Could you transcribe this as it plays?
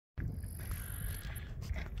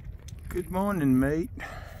Good morning, mate.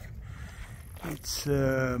 It's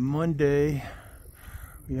Monday.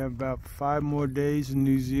 We have about 5 more days in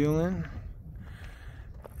New Zealand,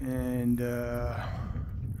 and a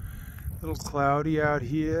little cloudy out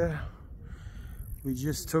here. We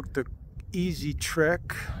just took the easy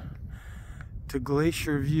trek to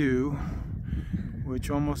Glacier View, which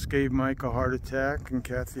almost gave Mike a heart attack and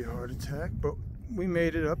Kathy a heart attack, but we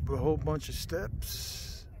made it up a whole bunch of steps.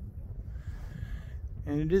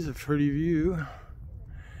 And it is a pretty view.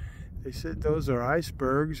 They said those are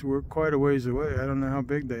icebergs. We're quite a ways away. I don't know how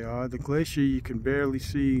big they are. The glacier you can barely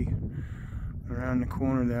see around the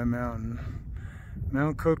corner of that mountain.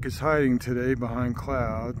 Mount Cook is hiding today behind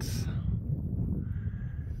clouds.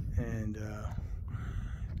 And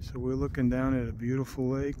so we're looking down at a beautiful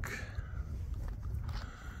lake.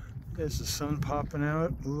 There's the sun popping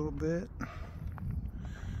out a little bit.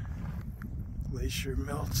 Glacier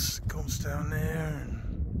melts, goes down there and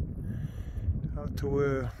out to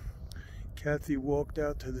where Kathy walked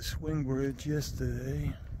out to the swing bridge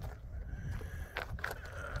yesterday.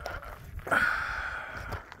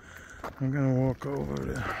 I'm gonna walk over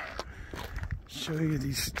to show you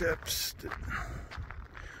these steps that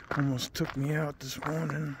almost took me out this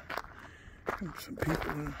morning. Some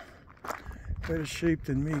people in better shape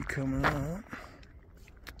than me coming out.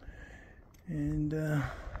 And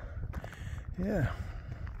yeah,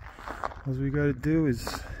 all we gotta do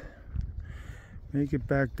is make it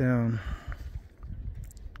back down.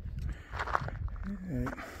 All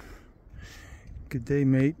right. Good day,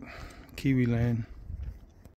 mate. Kiwi land.